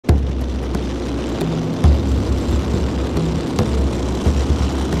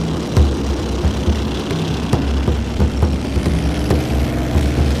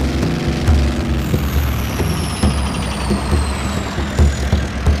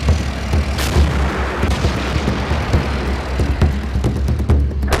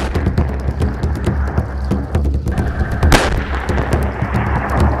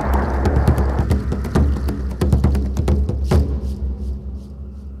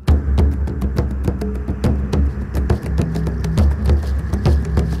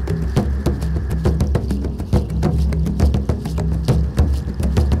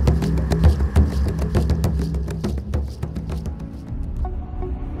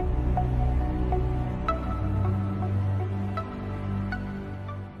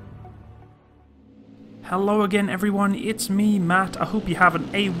Hello again everyone, it's me Matt. I hope you're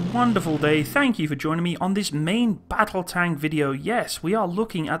having a wonderful day. Thank you for joining me on this main battle tank video. Yes, we are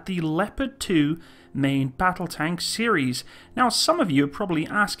looking at the Leopard 2 main battle tank series. Now some of you are probably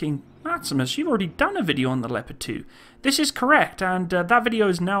asking, Matsimus, you've already done a video on the Leopard 2. This is correct, and that video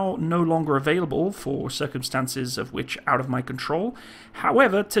is now no longer available for circumstances of which out of my control.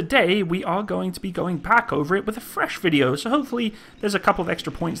 However, today we are going to be going back over it with a fresh video, so hopefully there's a couple of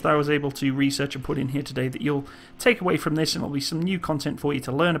extra points that I was able to research and put in here today that you'll take away from this, and there'll be some new content for you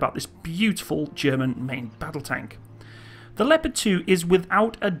to learn about this beautiful German main battle tank. The Leopard 2 is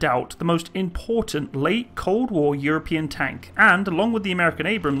without a doubt the most important late Cold War European tank, and along with the American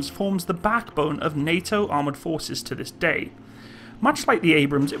Abrams forms the backbone of NATO armoured forces to this day. Much like the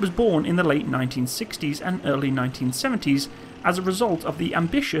Abrams, it was born in the late 1960s and early 1970s as a result of the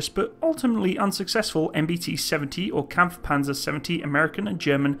ambitious but ultimately unsuccessful MBT-70 or Kampfpanzer-70 American and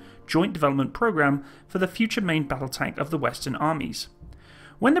German joint development program for the future main battle tank of the Western armies.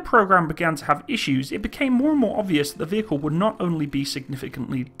 When the program began to have issues, it became more and more obvious that the vehicle would not only be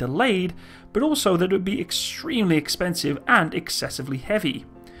significantly delayed, but also that it would be extremely expensive and excessively heavy.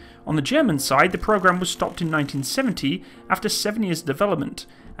 On the German side, the program was stopped in 1970 after 7 years of development,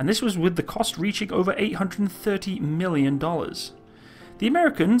 and this was with the cost reaching over $830 million. The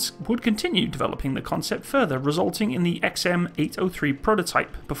Americans would continue developing the concept further, resulting in the XM803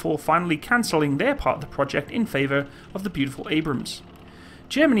 prototype, before finally cancelling their part of the project in favour of the beautiful Abrams.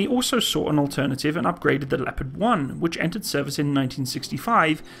 Germany also sought an alternative and upgraded the Leopard 1, which entered service in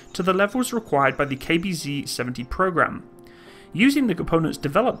 1965 to the levels required by the KBZ-70 program. Using the components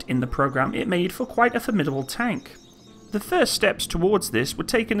developed in the program, it made for quite a formidable tank. The first steps towards this were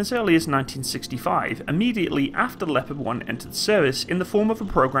taken as early as 1965, immediately after the Leopard 1 entered service, in the form of a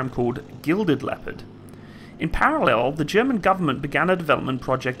program called Gilded Leopard. In parallel, the German government began a development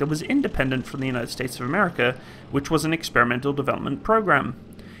project that was independent from the United States of America, which was an experimental development program.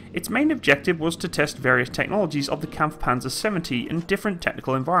 Its main objective was to test various technologies of the Kampfpanzer-70 in different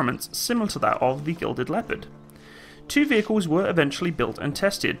technical environments similar to that of the Gilded Leopard. Two vehicles were eventually built and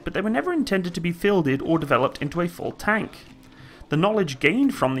tested, but they were never intended to be fielded or developed into a full tank. The knowledge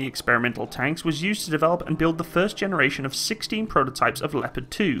gained from the experimental tanks was used to develop and build the first generation of 16 prototypes of Leopard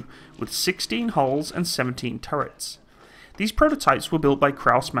 2, with 16 hulls and 17 turrets. These prototypes were built by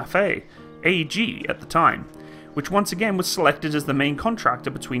Krauss-Maffei, AG at the time, which once again was selected as the main contractor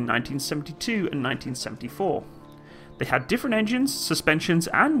between 1972 and 1974. They had different engines, suspensions,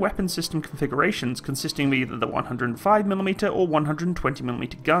 and weapon system configurations consisting of either the 105mm or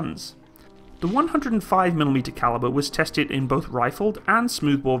 120mm guns. The 105mm caliber was tested in both rifled and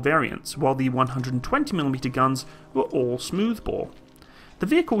smoothbore variants, while the 120mm guns were all smoothbore. The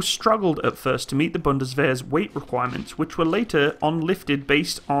vehicle struggled at first to meet the Bundeswehr's weight requirements, which were later on lifted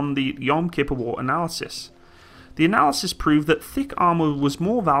based on the Yom Kippur War analysis. The analysis proved that thick armour was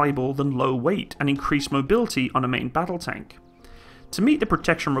more valuable than low weight and increased mobility on a main battle tank. To meet the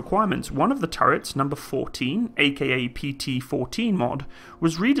protection requirements, one of the turrets, number 14, aka PT-14 mod,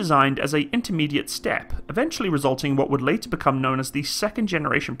 was redesigned as an intermediate step, eventually resulting in what would later become known as the second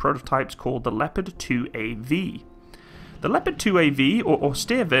generation prototypes called the Leopard 2AV. The Leopard 2AV, or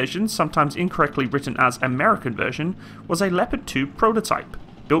austere version, sometimes incorrectly written as American version, was a Leopard 2 prototype,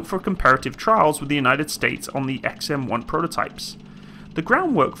 built for comparative trials with the United States on the XM1 prototypes. The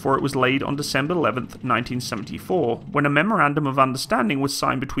groundwork for it was laid on December 11, 1974, when a Memorandum of Understanding was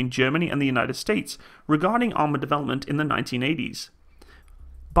signed between Germany and the United States regarding armour development in the 1980s.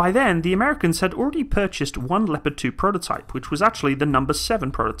 By then, the Americans had already purchased one Leopard 2 prototype, which was actually the number 7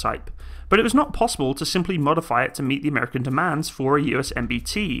 prototype, but it was not possible to simply modify it to meet the American demands for a US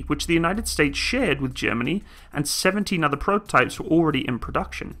MBT, which the United States shared with Germany, and 17 other prototypes were already in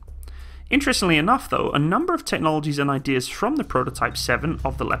production. Interestingly enough though, a number of technologies and ideas from the Prototype 7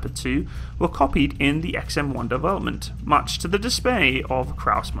 of the Leopard 2 were copied in the XM1 development, much to the dismay of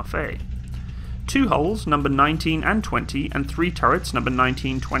Krauss-Maffei. 2 hulls, number 19 and 20, and 3 turrets, number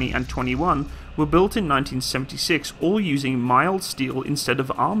 19, 20 and 21, were built in 1976, all using mild steel instead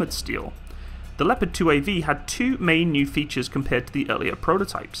of armoured steel. The Leopard 2AV had 2 main new features compared to the earlier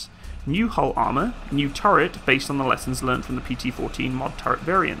prototypes: new hull armour, new turret based on the lessons learned from the PT-14 mod turret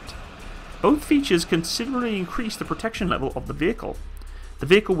variant. Both features considerably increased the protection level of the vehicle. The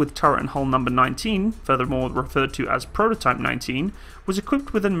vehicle with turret and hull number 19, furthermore referred to as Prototype 19, was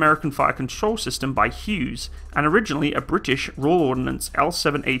equipped with an American fire control system by Hughes, and originally a British Royal Ordnance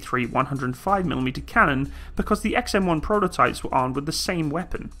L7A3 105mm cannon, because the XM1 prototypes were armed with the same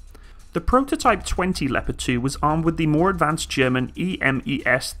weapon. The prototype 20 Leopard 2 was armed with the more advanced German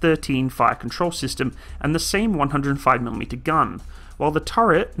EMES-13 fire control system and the same 105mm gun, while the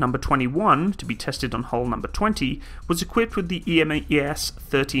turret number 21, to be tested on hull number 20, was equipped with the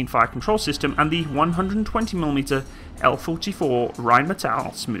EMES-13 fire control system and the 120mm L44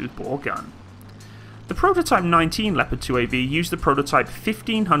 Rheinmetall smoothbore gun. The prototype 19 Leopard 2AV used the prototype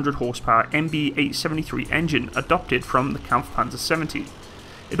 1500 horsepower MB-873 engine adopted from the Kampfpanzer 70.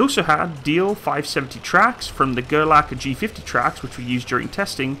 It also had Deal 570 tracks from the Gerlach G50 tracks, which were used during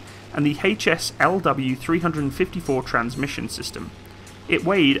testing, and the HSLW 354 transmission system. It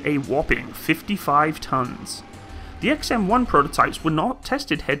weighed a whopping 55 tons. The XM1 prototypes were not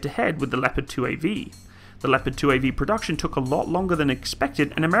tested head-to-head with the Leopard 2AV. The Leopard 2AV production took a lot longer than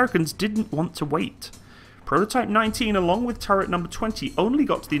expected, and Americans didn't want to wait. Prototype 19, along with turret number 20, only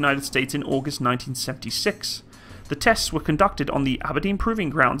got to the United States in August 1976. The tests were conducted on the Aberdeen Proving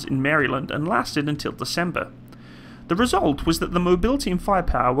Grounds in Maryland and lasted until December. The result was that the mobility and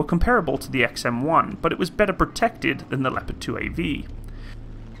firepower were comparable to the XM1, but it was better protected than the Leopard 2AV.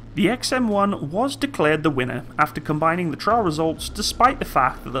 The XM1 was declared the winner after combining the trial results, despite the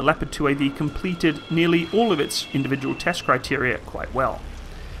fact that the Leopard 2AV completed nearly all of its individual test criteria quite well.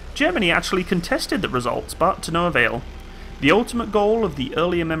 Germany actually contested the results, but to no avail. The ultimate goal of the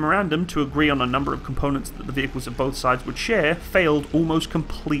earlier memorandum to agree on a number of components that the vehicles of both sides would share failed almost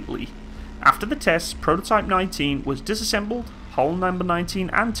completely. After the tests, prototype 19 was disassembled, hull number 19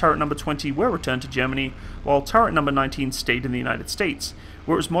 and turret number 20 were returned to Germany, while turret number 19 stayed in the United States,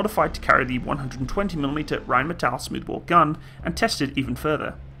 where it was modified to carry the 120mm Rheinmetall smoothbore gun and tested even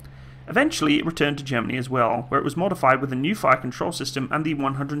further. Eventually it returned to Germany as well, where it was modified with a new fire control system and the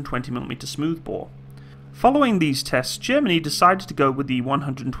 120mm smoothbore. Following these tests, Germany decided to go with the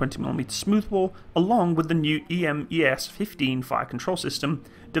 120mm smoothbore along with the new EMES-15 fire control system,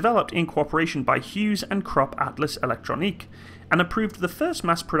 developed in cooperation by Hughes and Krupp Atlas Elektronik, and approved the first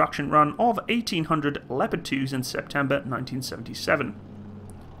mass production run of 1800 Leopard 2s in September 1977.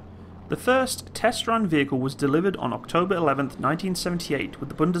 The first test-run vehicle was delivered on October 11, 1978, with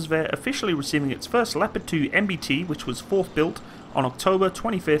the Bundeswehr officially receiving its first Leopard 2 MBT, which was fourth built, on October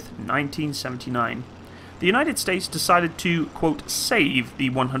 25, 1979. The United States decided to, quote, save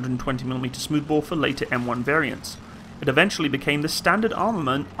the 120mm smoothbore for later M1 variants. It eventually became the standard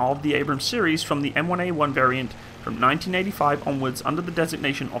armament of the Abrams series from the M1A1 variant from 1985 onwards under the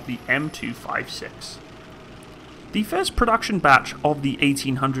designation of the M256. The first production batch of the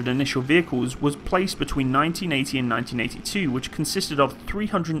 1800 initial vehicles was placed between 1980 and 1982, which consisted of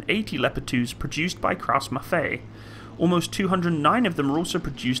 380 Leopard 2s produced by Krauss-Maffei. Almost 209 of them were also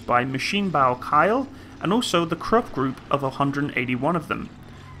produced by Maschinenbau Keil, and also the Krupp group of 181 of them.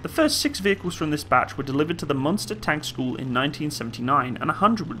 The first 6 vehicles from this batch were delivered to the Munster Tank School in 1979, and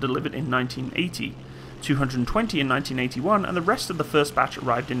 100 were delivered in 1980, 220 in 1981, and the rest of the first batch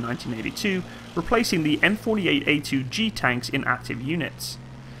arrived in 1982, replacing the M48A2G tanks in active units.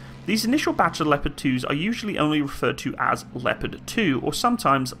 These initial batch of Leopard 2s are usually only referred to as Leopard 2, or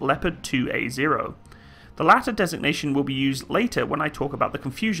sometimes Leopard 2A0. The latter designation will be used later when I talk about the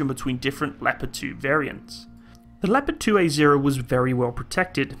confusion between different Leopard 2 variants. The Leopard 2A0 was very well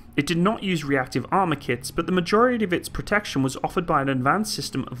protected. It did not use reactive armor kits, but the majority of its protection was offered by an advanced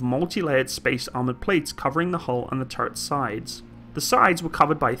system of multi-layered space armored plates covering the hull and the turret sides. The sides were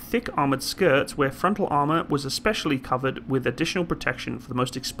covered by thick armored skirts, where frontal armor was especially covered with additional protection for the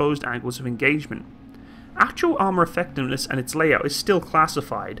most exposed angles of engagement. Actual armor effectiveness and its layout is still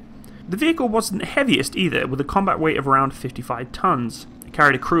classified. The vehicle wasn't the heaviest either, with a combat weight of around 55 tons. It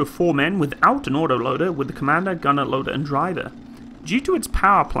carried a crew of 4 men without an autoloader, with the commander, gunner, loader and driver. Due to its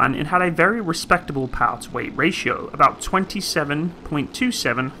power plant, it had a very respectable power-to-weight ratio, about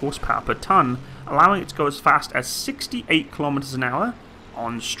 27.27 horsepower per ton, allowing it to go as fast as 68 km an hour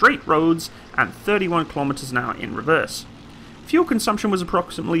on straight roads and 31 km an hour in reverse. Fuel consumption was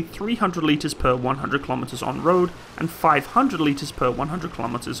approximately 300 litres per 100 km on road and 500 litres per 100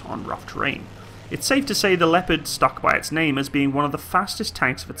 km on rough terrain. It's safe to say the Leopard stuck by its name as being one of the fastest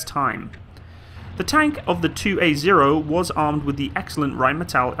tanks of its time. The tank of the 2A0 was armed with the excellent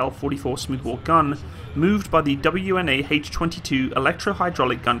Rheinmetall L44 smoothbore gun, moved by the WNA H22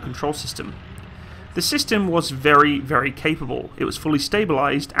 electro-hydraulic gun control system. The system was very capable. It was fully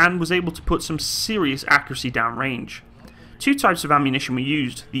stabilized and was able to put some serious accuracy downrange. 2 types of ammunition were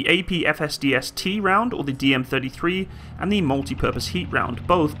used, the APFSDS-T round, or the DM33, and the multi-purpose heat round,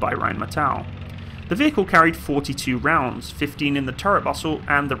 both by Rheinmetall. The vehicle carried 42 rounds, 15 in the turret bustle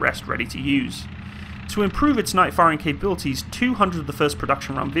and the rest ready to use. To improve its night firing capabilities, 200 of the first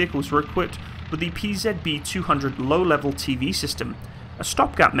production run vehicles were equipped with the PZB-200 low-level TV system, a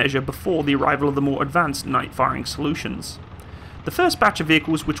stopgap measure before the arrival of the more advanced night-firing solutions. The first batch of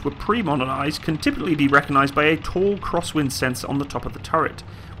vehicles which were pre-modernized can typically be recognized by a tall crosswind sensor on the top of the turret,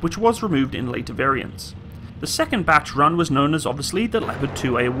 which was removed in later variants. The second batch run was known as obviously the Leopard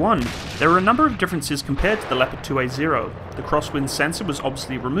 2A1. There were a number of differences compared to the Leopard 2A0. The crosswind sensor was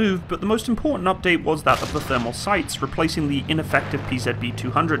obviously removed, but the most important update was that of the thermal sights, replacing the ineffective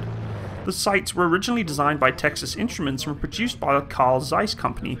PZB-200. The sights were originally designed by Texas Instruments and were produced by the Carl Zeiss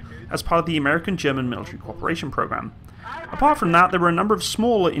Company as part of the American-German Military Cooperation Program. Apart from that, there were a number of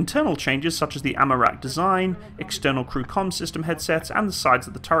smaller internal changes such as the ammo rack design, external crew comm system headsets, and the sides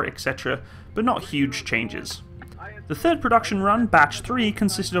of the turret, etc., but not huge changes. The third production run, Batch 3,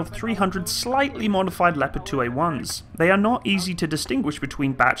 consisted of 300 slightly modified Leopard 2A1s. They are not easy to distinguish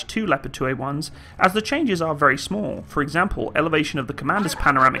between Batch 2 Leopard 2A1s, as the changes are very small, for example, elevation of the commander's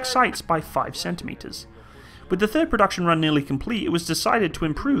panoramic sights by 5 cm. With the third production run nearly complete, it was decided to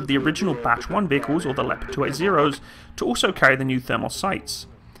improve the original Batch 1 vehicles, or the Leopard 2A0s, to also carry the new thermal sights.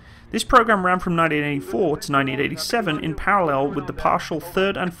 This program ran from 1984 to 1987 in parallel with the partial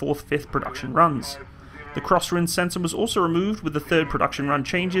third and fifth production runs. The crosswind sensor was also removed with the third production run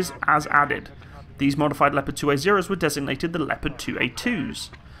changes as added. These modified Leopard 2A0s were designated the Leopard 2A2s.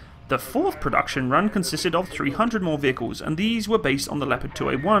 The fourth production run consisted of 300 more vehicles, and these were based on the Leopard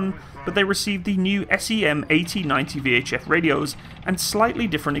 2A1, but they received the new SEM 8090 VHF radios and slightly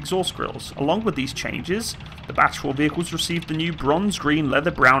different exhaust grills. Along with these changes, the Batch 4 vehicles received the new bronze green,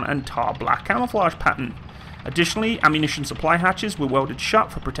 leather brown, and tar black camouflage pattern. Additionally, ammunition supply hatches were welded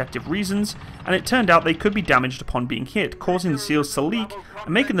shut for protective reasons, and it turned out they could be damaged upon being hit, causing the seals to leak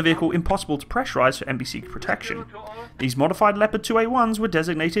and making the vehicle impossible to pressurize for NBC protection. These modified Leopard 2A1s were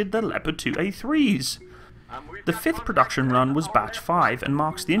designated the Leopard 2A3s. The fifth production run was Batch 5 and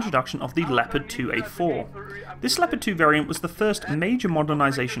marks the introduction of the Leopard 2A4. This Leopard 2 variant was the first major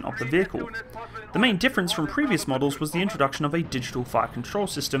modernization of the vehicle. The main difference from previous models was the introduction of a digital fire control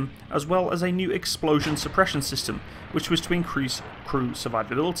system, as well as a new explosion suppression system, which was to increase crew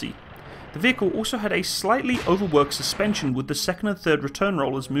survivability. The vehicle also had a slightly overworked suspension, with the second and third return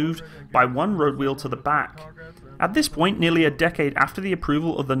rollers moved by one road wheel to the back. At this point, nearly a decade after the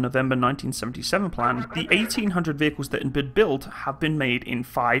approval of the November 1977 plan, the 1,800 vehicles that had been built have been made in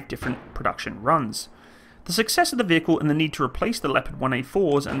 5 different production runs. The success of the vehicle and the need to replace the Leopard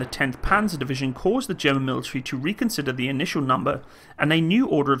 1A4s and the 10th Panzer Division caused the German military to reconsider the initial number, and a new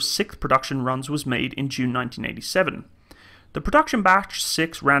order of 6 production runs was made in June 1987. The production batch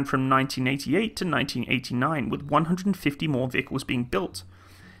 6 ran from 1988 to 1989, with 150 more vehicles being built.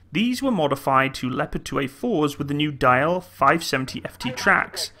 These were modified to Leopard 2A4s with the new Dial 570 FT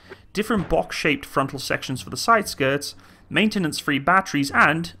tracks, different box-shaped frontal sections for the side skirts, maintenance-free batteries,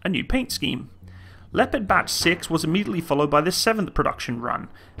 and a new paint scheme. Leopard Batch 6 was immediately followed by the 7th production run,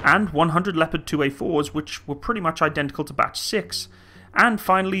 and 100 Leopard 2A4s, which were pretty much identical to Batch 6, and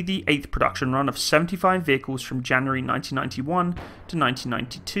finally the 8th production run of 75 vehicles from January 1991 to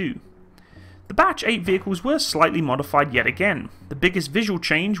 1992. The Batch 8 vehicles were slightly modified yet again. The biggest visual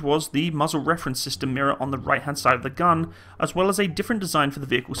change was the muzzle reference system mirror on the right hand side of the gun, as well as a different design for the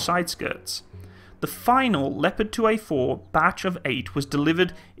vehicle's side skirts. The final Leopard 2A4 batch of 8 was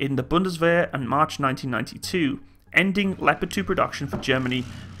delivered in the Bundeswehr in March 1992, ending Leopard 2 production for Germany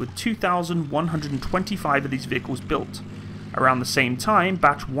with 2,125 of these vehicles built. Around the same time,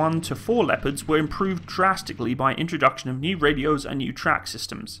 Batch 1 to 4 Leopards were improved drastically by introduction of new radios and new track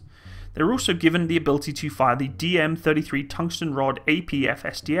systems. They were also given the ability to fire the DM-33 tungsten rod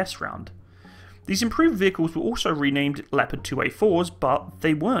APFSDS round. These improved vehicles were also renamed Leopard 2A4s, but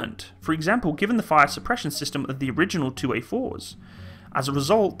they weren't. For example, given the fire suppression system of the original 2A4s. As a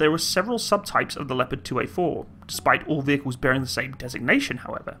result, there were several subtypes of the Leopard 2A4, despite all vehicles bearing the same designation,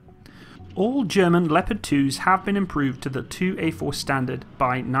 however. All German Leopard 2s have been improved to the 2A4 standard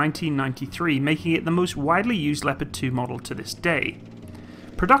by 1993, making it the most widely used Leopard 2 model to this day.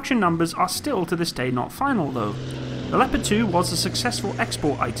 Production numbers are still to this day not final though. The Leopard 2 was a successful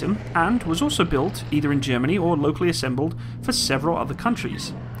export item and was also built, either in Germany or locally assembled, for several other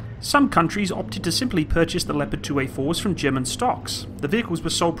countries. Some countries opted to simply purchase the Leopard 2A4s from German stocks. The vehicles were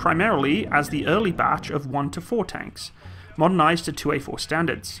sold primarily as the early batch of 1 to 4 tanks, modernized to 2A4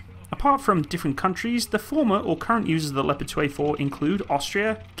 standards. Apart from different countries, the former or current users of the Leopard 2A4 include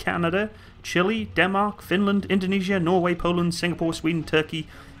Austria, Canada, Chile, Denmark, Finland, Indonesia, Norway, Poland, Singapore, Sweden, Turkey,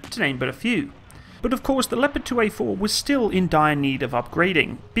 to name but a few. But of course, the Leopard 2A4 was still in dire need of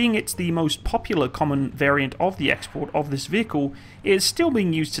upgrading. Being it's the most popular common variant of the export of this vehicle, it is still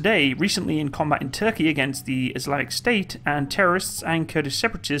being used today, recently in combat in Turkey against the Islamic State and terrorists and Kurdish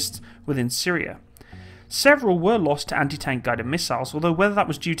separatists within Syria. Several were lost to anti-tank guided missiles, although whether that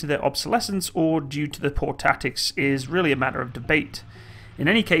was due to their obsolescence or due to the poor tactics is really a matter of debate. In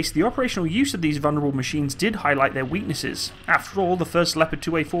any case, the operational use of these vulnerable machines did highlight their weaknesses. After all, the first Leopard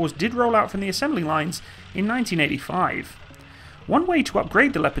 2A4s did roll out from the assembly lines in 1985. One way to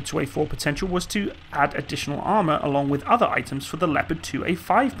upgrade the Leopard 2A4 potential was to add additional armour along with other items for the Leopard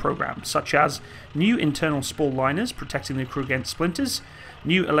 2A5 program, such as new internal spall liners protecting the crew against splinters,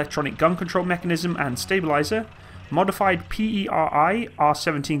 new electronic gun control mechanism and stabilizer, modified PERI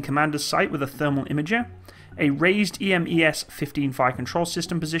R17 commander's sight with a thermal imager, a raised EMES-15 fire control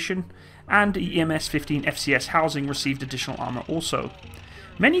system position, and EMS-15 FCS housing received additional armour also.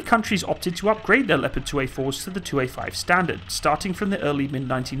 Many countries opted to upgrade their Leopard 2A4s to the 2A5 standard, starting from the early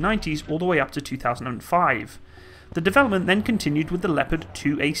mid-1990s all the way up to 2005. The development then continued with the Leopard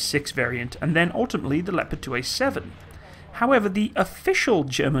 2A6 variant, and then ultimately the Leopard 2A7. However, the official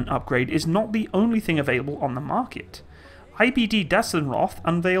German upgrade is not the only thing available on the market. IBD-Dassenroth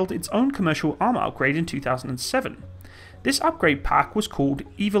unveiled its own commercial armour upgrade in 2007. This upgrade pack was called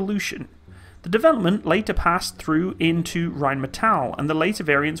Evolution. The development later passed through into Rheinmetall, and the later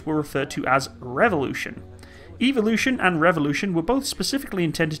variants were referred to as Revolution. Evolution and Revolution were both specifically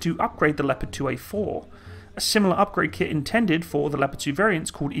intended to upgrade the Leopard 2A4. A similar upgrade kit intended for the Leopard 2 variants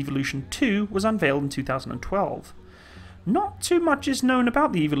called Evolution 2 was unveiled in 2012. Not too much is known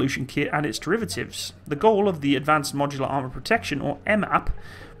about the Evolution kit and its derivatives. The goal of the Advanced Modular Armor Protection, or MAP,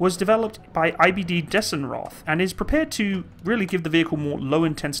 was developed by IBD Dassenroth and is prepared to really give the vehicle more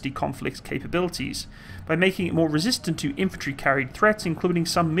low-intensity conflict capabilities by making it more resistant to infantry-carried threats, including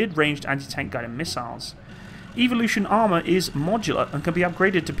some mid-ranged anti-tank guided missiles. Evolution armor is modular and can be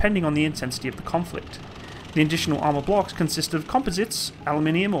upgraded depending on the intensity of the conflict. The additional armor blocks consist of composites,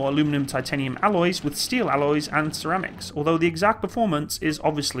 aluminium or aluminum titanium alloys with steel alloys and ceramics, although the exact performance is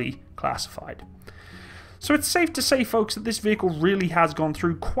obviously classified. So it's safe to say, folks, that this vehicle really has gone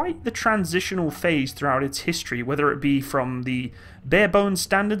through quite the transitional phase throughout its history, whether it be from the bare bones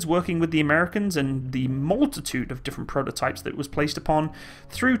standards working with the Americans and the multitude of different prototypes that it was placed upon,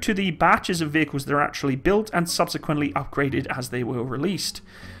 through to the batches of vehicles that are actually built and subsequently upgraded as they were released.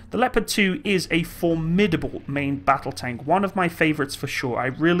 The Leopard 2 is a formidable main battle tank, one of my favourites for sure. I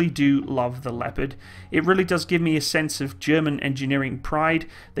really do love the Leopard. It really does give me a sense of German engineering pride.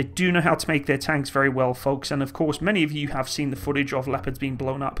 They do know how to make their tanks very well, folks, and of course many of you have seen the footage of Leopards being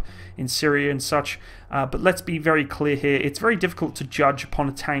blown up in Syria and such, but let's be very clear here, it's very difficult to judge upon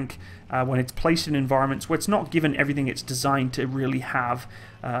a tank when it's placed in environments where it's not given everything it's designed to really have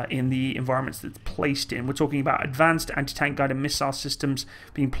in the environments that it's placed in. We're talking about advanced anti-tank guided missile systems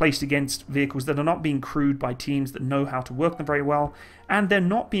being placed against vehicles that are not being crewed by teams that know how to work them very well, and they're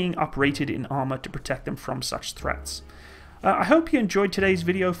not being uprated in armor to protect them from such threats. I hope you enjoyed today's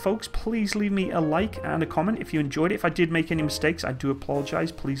video, folks. Please leave me a like and a comment if you enjoyed it. If I did make any mistakes, I do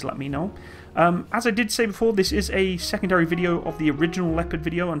apologize. Please let me know. As I did say before, this is a secondary video of the original Leopard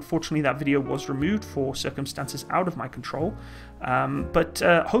video. Unfortunately, that video was removed for circumstances out of my control. But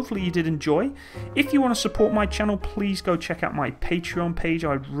hopefully you did enjoy. If you want to support my channel, please go check out my Patreon page.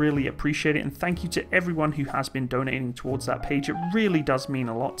 I'd really appreciate it. And thank you to everyone who has been donating towards that page. It really does mean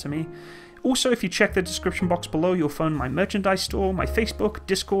a lot to me. Also, if you check the description box below, you'll find my merchandise store, my Facebook,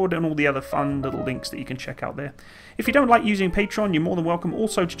 Discord, and all the other fun little links that you can check out there. If you don't like using Patreon, you're more than welcome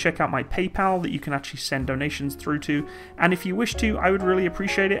also to check out my PayPal that you can actually send donations through to. And if you wish to, I would really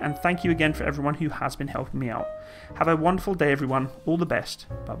appreciate it. And thank you again for everyone who has been helping me out. Have a wonderful day, everyone. All the best.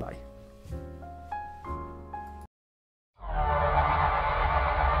 Bye-bye.